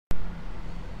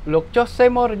លោកចុះសេ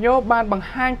ម៉ូរីញ៉ូបានបង្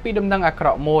ហាញពីដំណឹងអាក្រ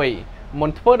ក់មួយមុន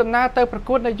ធ្វើដំណើរទៅប្រ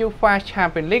កួតនៅ UEFA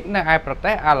Champions League នៅឯប្រ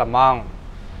ទេសអាល្លឺម៉ង់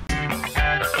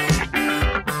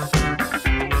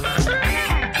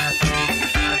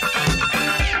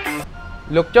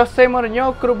លោកចុះសេម៉ូរីញ៉ូ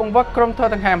គ្រូបង្វឹកក្រុម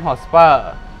Tottenham Hotspur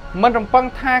មិនរំពឹង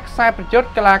ថាខ្សែប្រយុទ្ធ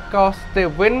កីឡាករ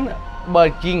Steven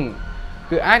Bergwijn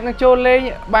គឺអាចនឹងចូលលេង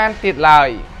បានទៀតឡើយ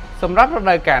សម្រាប់រ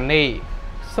ដូវកាលនេះ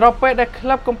ស្របពេលដែលក្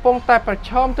លឹបកំពុងតែប្រ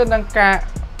ឈមទៅនឹងការ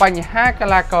បញ្ហាកី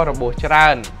ឡាកររបួសច្រើ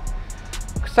ន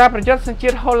ខ្សែប្រយុទ្ធសញ្ជា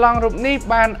តិហូឡង់រូបនេះ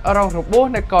បានរងរបួស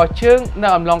នៅកជើងនៅ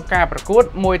អំឡុងការប្រកួត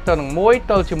1-1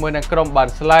ទល់ជាមួយនឹងក្រុមបា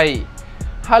ន់ស្លី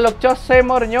ហើយលោកចុះសេ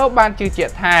ម៉ូរីញ៉ូបានជឿជា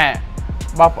ក់ថា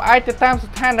បើផ្អែកទៅតាម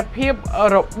ស្ថានភាព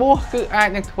របួសគឺអាច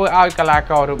នឹងធ្វើឲ្យកីឡា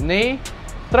កររូបនេះ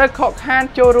ត្រូវខកខាន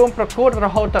ចូលរួមប្រកួតរ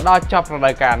ហូតដល់ចប់រ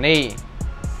ដូវកាលនេះ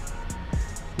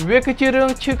វាគឺជារឿង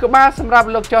ឈឺក្បាលសម្រាប់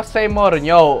លោកចុះសេម៉ូរី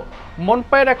ញ៉ូមុន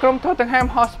ពេលដែលក្រុម Tottenham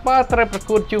Hotspur ត្រូវប្រ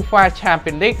កួត UEFA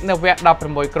Champions League នៅវគ្គ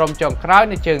16ក្រុមចុងក្រោយ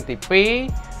នៅជើងទី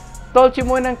2ទល់ជា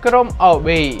មួយនឹងក្រុម OB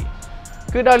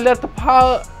គឺដោយលទ្ធផល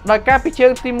ដោយការពីជើ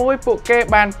ងទី1ពួកគេ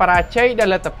បានបរាជ័យដោយ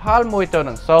លទ្ធផល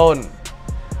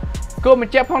1-0គូប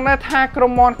ញ្ជាក់ផងដែរថាក្រុ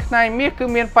មមន់ខ្នែងមាសគឺ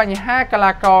មានបញ្ហាកី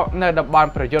ឡាករនៅតំបន់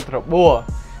ប្រយុទ្ធរបួស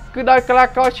គឺដោយកីឡា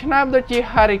ករឆ្នើមដូចជា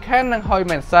Carragher និង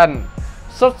Højmandsson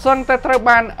សុទ្ធសឹងតែត្រូវ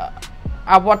បាន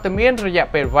អវត្តមានរយៈ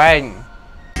ពេលវែង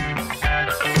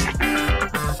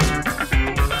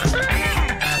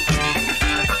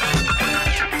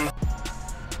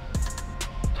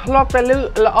ធ្លាប់តែលឺ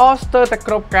ល្អស្ទើរតែ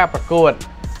គ្រប់ការប្រកួត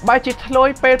បែរជាធ្លុយ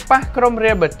ពេលប៉ះក្រុម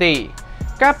Real Betis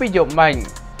កាលពីយប់មិញ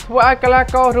ធ្វើឲ្យកីឡា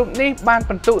កររូបនេះបាន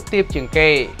ពិន្ទុទាបជាង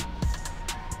គេ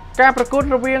ការប្រកួត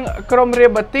រវាងក្រុម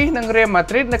Real Betis និង Real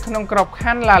Madrid នៅក្នុងក្រប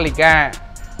ខ័ណ្ឌ La Liga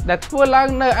ដែលធ្វើឡើង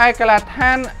នៅឯកីឡដ្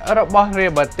ឋានរបស់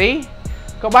Real Betis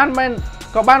ក៏បា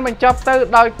នបញ្ចប់ទៅ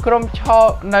ដោយក្រុមឈរ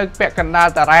នៅពាក់កណ្ដាល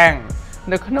តារាង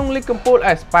នៅក្នុងលីកកំពូល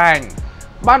អេស្ប៉ាញ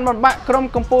បានបំបាក់ក្រុម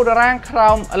កំពូលតារាងក្រោ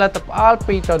មលទ្ធផល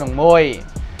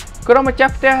2-1ក្រុមម្ចា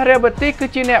ស់ផ្ទះ Real Betis គឺ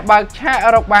ជាអ្នកបើកឆាក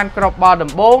រកបានគ្រាប់បាល់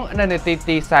ដំបូងនៅនាទី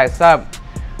ទី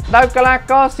40ដោយកីឡា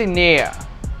ករស៊ីនៀ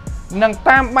នឹង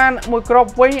តាមបានមួយគ្រា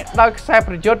ប់វិញដោយខ្សែ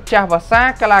ប្រយុទ្ធចាស់វ៉ាសា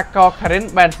កីឡាករ Karim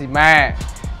Benzema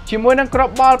ជាមួយនឹងគ្រា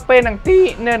ប់បាល់ពេលនឹងទី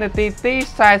នៅនាទីទី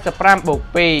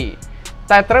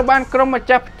45+2តែត្រូវបានក្រុមម្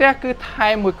ចាស់ផ្ទះគឺថែ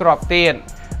មមួយគ្រាប់ទៀត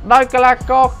ដោយកីឡា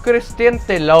ករ Christian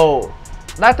Telo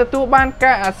ដែលទទួលបាន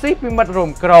ការអាស៊ីសពីមិត្តរួ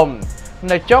មក្រុម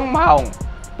នៅចុងម៉ោង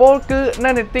ពលគឺ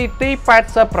នៅនាទីទី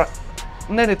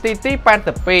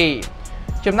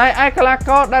82ចំណែកឯកីឡា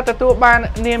ករដែលទទួលបាន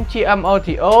នាមជា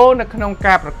MOTO នៅក្នុង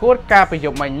ការប្រកួតការប្រយុ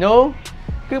ទ្ធមិញនោះ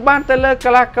គឺបានទៅលើ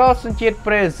កីឡាករសញ្ជាតិ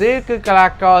ប្រេស៊ីលគឺកីឡា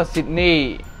ករ Sydney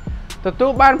ទទួ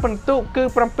លបានពិន្ទុគឺ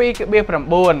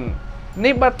 7.9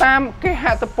 នេះបើតាមគេហ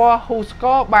ទំព័រ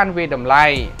WhoScore បានវាយតម្លៃ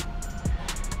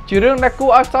ជារឿងដែលគួ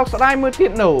រឲ្យសោកស្ដាយមួយទៀ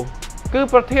តនោះគឺ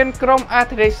ប្រធានក្រុមអា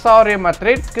ធ្លេតិក Real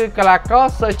Madrid គឺកីឡាករ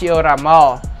Sergio Ramos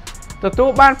ទទួល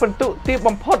បានពិន្ទុទាប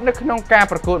បំផុតនៅក្នុងការ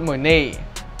ប្រកួតមួយនេះ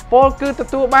ពលគឺទ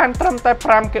ទួលបានត្រឹមតែ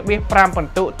 5.5 ពិ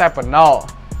ន្ទុតែប៉ុណ្ណោះ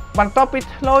បន្ទាប់ពី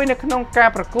ធ្លុយនៅក្នុងការ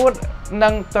ប្រកួតនិ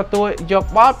ងទទួលយក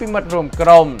បាល់ពីមិត្តរួមក្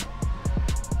រុម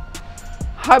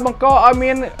ហើយបង្ក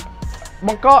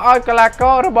ឲ្យកីឡាក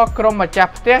ររបស់ក្រុមម្ចា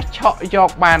ស់ផ្ទះឆក់យក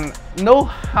បាននោះ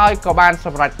ហើយក៏បានស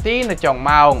ម្រេចទីនៅចុង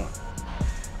ម៉ោង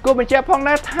គូបញ្ជាក់ផង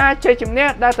ដែរថាជ័យជំនះ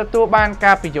ដែលទទួលបាន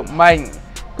ការពីយប់មិញ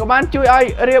ក៏បានជួយឲ្យ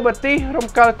Real Betis រំ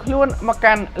កិលខ្លួនមក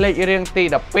កាន់លេខរៀងទី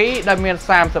12ដែលមាន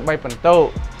33ពិន្ទុ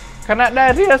ខណៈដែ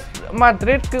ល Real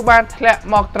Madrid គឺបានធ្លាក់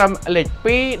មកត្រឹមលេខ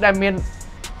2ដែលមាន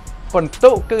ពិន្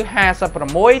ទុគឺ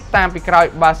56តាមពីក្រោយ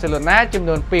Barcelona ចំ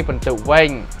នួន2ពិន្ទុវិញ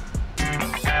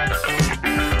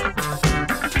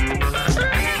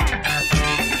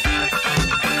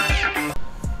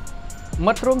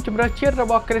មិត្តរួមជម្រើសជាតិរ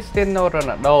បស់ Cristiano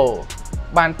Ronaldo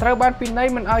បានត្រូវបានពិន័យ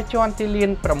មិនឲ្យជន់ទីលាន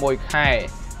6ខែ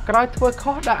ក្រោយធ្វើ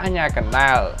ខុសដាក់អាជ្ញាកណ្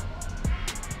ដាល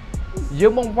យើ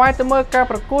ងបង្វែរទៅមើលការ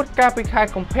ប្រកួតកាលពីខែ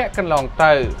កុម្ភៈកន្លង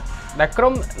ទៅដែលក្រុ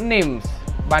ម Nims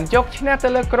បានយកឈ្នះទៅ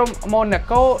លើក្រុម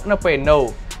Monaco នៅពេលនោះ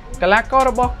កីឡាករ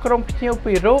របស់ក្រុមភ្ញៀវ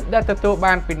ពីររូបដែលទទួល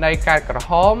បានពិន័យកាតក្រ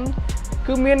ហម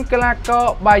គឺមានកីឡាករ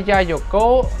Bakayoko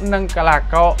និងកីឡា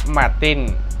ករ Martin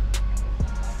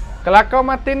កីឡាករ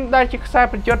Martin ដែលជាខ្សែ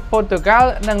ប្រយុទ្ធប៉ូទុយហ្គាល់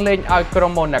នឹងលេងឲ្យក្រុ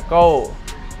ម Monaco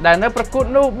ដែលនៅប្រកួត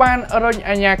នោះបានរុញ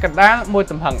អាជ្ញាកណ្ដាលមួយ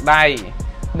ទំហឹងដៃ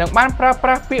និងបានប្រើប្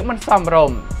រាស់ពាក្យមិនសមរ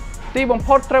ម្យទីបំ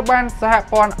ផុតត្រូវបានសហ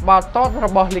ព័ន្ធបាល់ទាត់រ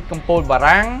បស់លីកកំពូលបា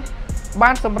រាំង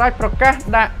បានសម្រេចប្រកាស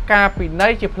ដាក់ការពិន័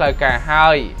យជាផ្លូវការហើ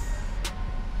យ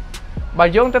បើ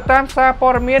យោងទៅតាមសារព័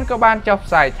ត៌មានក៏បានចុះ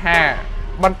ផ្សាយថា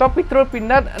បន្ទាប់ពីត្រួតពិ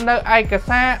និត្យនៅឯក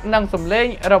សារនិងសម្លេង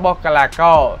របស់កីឡាក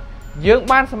រយើង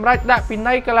បានសម្រេចដាក់ពិ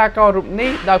ន័យកីឡាកររូប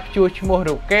នេះដោយព្យួរឈ្មោះ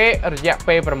រូបគេរយៈ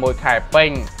ពេល6ខែពេ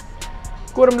ញ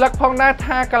គួររំលឹកផងដែរ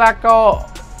ថាកីឡាករ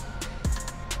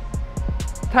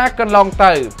ថាកន្លង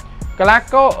ទៅកីឡា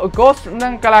ករ Ghost និ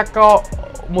ងកីឡាករ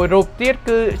មួយរូបទៀត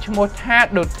គឺឈ្មោះថា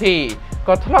Doty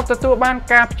ក៏ធ្លាប់ទទួលបាន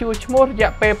ការព្យួរឈ្មោះរ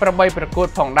យៈពេល8ប្រកួត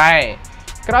ផងដែរ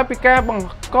ក្រោយពីការបង្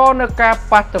កនៅការ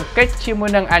ប៉ះទង្គិចជាមួយ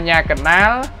នឹងអាញាកណ្ដា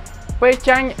លពេល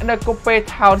ចាញ់នៅកូប៉េ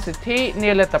Town City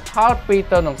នាលទ្ធផល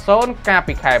2-0 កាល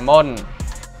ពីខែមុន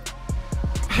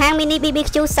ហាង Mini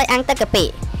BBQ សាច់អាំងទឹកកាពិ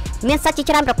មានសាច់ជា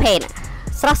ច្រើនប្រភេទ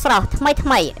ស្រស់ៗថ្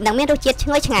មីនិងមានរសជាតិឈ្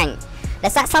ងុយឆ្ងាញ់ដែ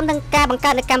លស័ក្តិសមនឹងការបង្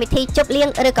កើតនៅកម្មវិធីជប់លៀង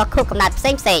ឬក៏ខួបកំណើតផ្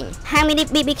សេងហាង Mini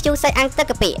BBQ សាច់អាំងទឹក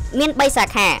កាពិមាន3សា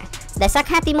ខាដែលសា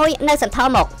ខាទី1នៅសន្ធរ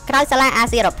មុខក្រោយសាលាអា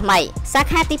ស៊ីអឺរ៉ុបថ្មីសា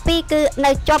ខាទី2គឺ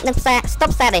នៅជាប់នឹងផ្សារស្តុប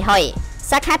ផ្សារដៃហុយ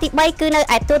សាខាទី3គឺនៅ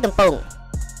ឯទួលទំពង់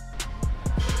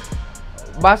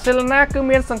បាសេឡូណាគឺ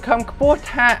មានសង្ឃឹមខ្ពស់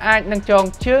ថាអាចនឹងចង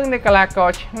ជើងនៃកីឡាករ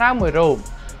ឆ្នើមមួយរូប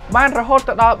បានរហូត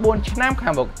ទៅដល់4ឆ្នាំខា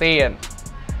ងមុខទៀត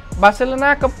បាសេឡូ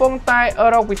ណាកំពុងតែ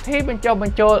រកវិធីបញ្ចុះប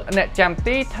ញ្ចូលអ្នកចាំ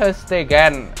ទី Ter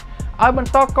Stegen ឲ្យបន្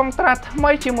តកុងត្រាថ្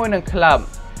មីជាមួយនឹងក្លឹប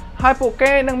ហើយពួក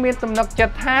គេនឹងមានទំនុកចិ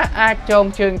ត្តថាអាចចង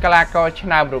ជើងកីឡាករឆ្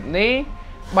នើមរូបនេះ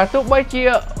បើទោះបីជា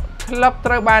ក្លឹប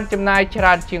ត្រូវបានចំណាយច្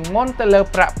រើនជាងមុនទៅលើ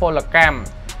ប្រាក់ពលកម្ម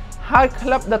ហើយក្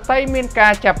លឹបដទៃមានកា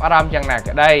រចាប់អារម្មណ៍យ៉ាងណា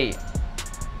ក្តី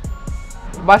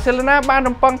បាសេឡូណាបាន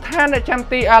រំពឹងថាអ្នកចាំ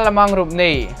ទីអាល្លឺម៉ង់រូប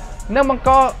នេះនឹងប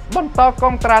ន្តកុ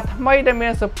ងត្រាថ្មីដែលមា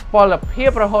នសុពលភាព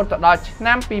រហូតដល់ឆ្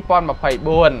នាំ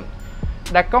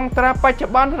2024ដែលកុងត្រាបច្ចុ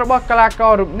ប្បន្នរបស់កីឡាក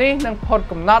ររូបនេះនឹងផុត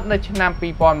កំណត់នៅឆ្នាំ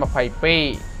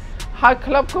2022ហើយ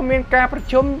ក្លឹបក៏មានការប្រ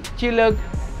ជុំ4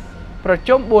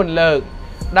លើក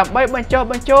ដើម្បីបញ្ចុះ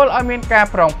បញ្ចូលឲ្យមានការ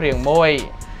ប្រឹងប្រែងមួយ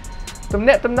ទំ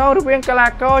នាក់ទំនងរវាងកីឡា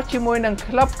ករជាមួយនឹង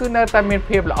ក្លឹបគឺនៅតែមាន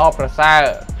ភាពល្អប្រសើរ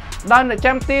ដោយអ្នក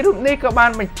ចាំទីរូបនេះក៏បា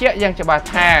នបញ្ជាក់យ៉ាងច្បាស់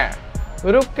ថា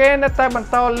រូបគេនៅតែបន្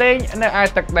តលេងនៅឯ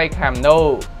ទឹកដីខាំនូ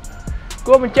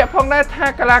គួរបញ្ជាក់ផងដែរថា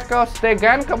កីឡាករ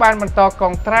Stegen ក៏បានបន្តកុ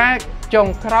ងត្រាចុង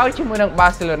ក្រោយជាមួយនឹងបា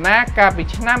សេឡូណាកាលពី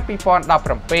ឆ្នាំ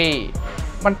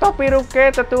2017បន្ទាប់ពីរូបគេ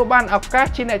ទទួលបានឱកាស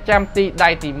ជាអ្នកចាំទីដៃ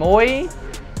ទី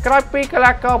1ក្រោយពីកី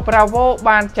ឡាករ Bravo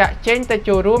បានចាក់ចេញទៅ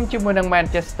ចូលរួមជាមួយនឹង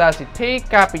Manchester City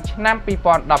កាលពីឆ្នាំ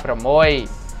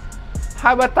2016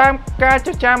ហើយបើតាមការច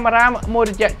ចាមអារាមមួយ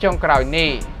រយៈចុងក្រោយ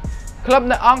នេះក្លឹប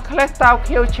នៅអង់គ្លេសតោ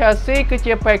ខៀវ Chelsea គឺ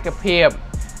ជាបេក្ខភាព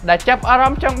ដែលចាប់អារ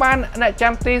ម្មណ៍ចង់បានអ្នក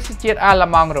ចាំទីសជាតិអាល្លឺ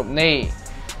ម៉ង់រូបនេះ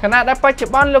ខណៈដែលបច្ចុ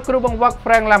ប្បន្នលោកគ្រូបង្វឹក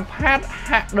Frank Lampard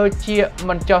ហាក់ដូចជា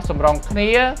មិនចោះសម្រងគ្នា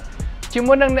ជា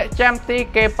មួយនឹងអ្នកចាំទី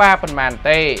គេប៉ាប៉ុន្មាន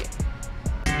ទេ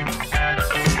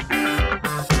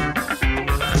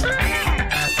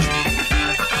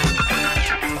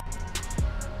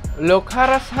លោក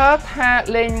Carragher ថា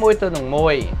លេង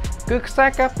1-1គឺខ្សែ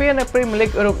ការពារនៅ Premier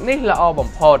League រូបនេះល្អបំ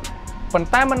ផុតប៉ុន្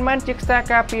តែមិនមែនជាខ្សែ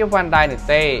ការពារវ៉ាន់ដៃនោះ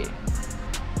ទេ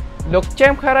លោក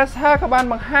James Carragher ក៏បាន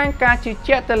បង្ហាញការជឿ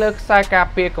ជាក់ទៅលើខ្សែការ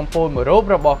ពារកំពូលមួយរូប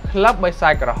របស់ក្លឹបបិសា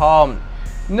ចក្រហម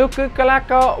នោះគឺកីឡា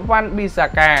ករ Wan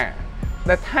Bissaka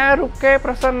ដែលថារូបគេ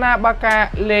ប្រសិនណាបើការ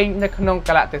លេងនៅក្នុងក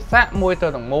លៈទេសៈ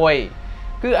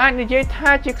1-1គឺអាចនិយាយ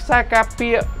ថាជាខ្សែការពា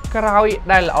រក្រោយ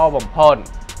ដែលល្អបំផុត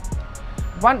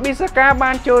Wan Bissaka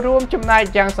បានចូលរួមចំណែក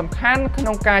យ៉ាងសំខាន់ក្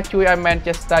នុងការជួយឲ្យ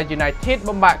Manchester United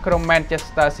បំបាក់ក្រុម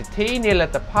Manchester City នាល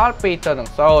ទ្ធផល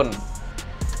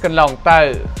2-0 កន្លងទៅ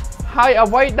ហើយ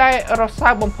អ្វីដែលរសើ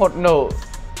បបំផុតនោះ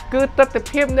គឺទស្សនវិ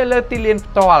ជ្ជានៅលើទីលាន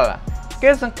ផ្ទាល់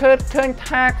គេសង្កេតឃើញ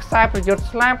ថាខ្សែប្រយុទ្ធ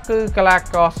ស្លាបគឺកីឡា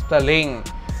ករ Sterling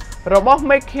របស់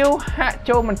McHugh ហាក់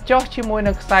ចូលមិនចុះជាមួយ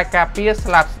នឹងខ្សែការពារ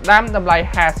ស្លាបស្ដាំតម្លៃ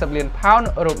50លានផោន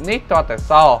រូបនេះតតែ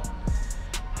សោះ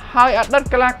ហើយអតីត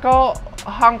កីឡាករ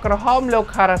ហង្សក្រហមលោក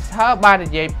Carragher បាននិ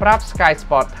យាយប្រាប់ Sky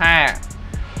Sport ថា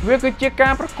វាគឺជាកា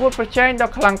រប្រកួតប្រជែងដ៏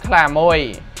ខ្លាំងក្លាមួយ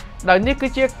ដោយនេះគឺ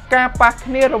ជាការប៉ះ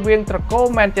គ្នារវាងត្រកូល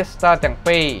Manchester ទាំង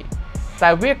ពីរតែ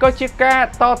វាក៏ជាការ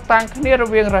តតាំងគ្នារ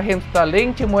វាង Raheem Sterling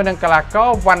ជាមួយនឹងកីឡាករ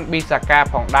Wan Bissaka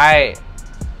ផងដែរ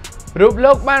រូប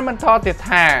លោកបានបន្តទៀត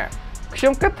ថាខ្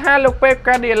ញុំគិតថាលោក Pep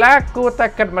Guardiola គួរតែ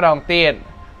គិតម្ដងទៀត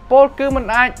ពលគឺមិន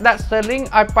អាចដាក់ Sterling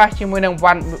ឲ្យប៉ះជាមួយនឹង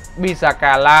Wan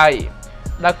Bissaka ឡើយ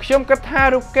ដែលខ្ញុំគិតថា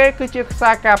រូបគេគឺជាខ្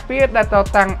សែការពារដែលត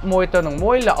តាំង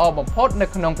1-1ល្អបំផុតនៅ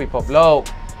ក្នុងពិភពលោក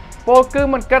ពលគឺ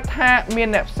មិនគិតថាមាន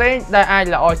អ្នកផ្សេងដែលអាច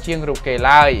ល្អជាងរូបគេ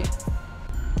ឡើយ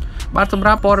បាទសម្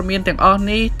រាប់ព័ត៌មានទាំងអស់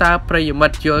នេះតើប្រិយមិ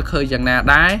ត្តយល់ឃើញយ៉ាងណា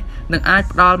ដែរនឹងអាច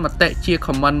ផ្ដល់មតិជា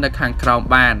comment នៅខាងក្រោម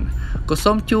បានក៏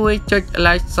សូមជួយចុច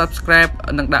like subscribe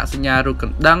និងដាក់សញ្ញារូបក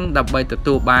ណ្ដឹងដើម្បីទ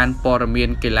ទួលបានព័ត៌មាន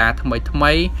កីឡាថ្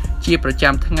មីៗជាប្រ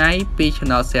ចាំថ្ងៃពី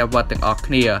Channel Server ទាំងអស់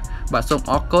គ្នាបាទសូម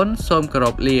អរគុណសូមគោរ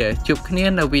ពលាជួបគ្នា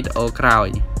នៅវីដេអូក្រោយ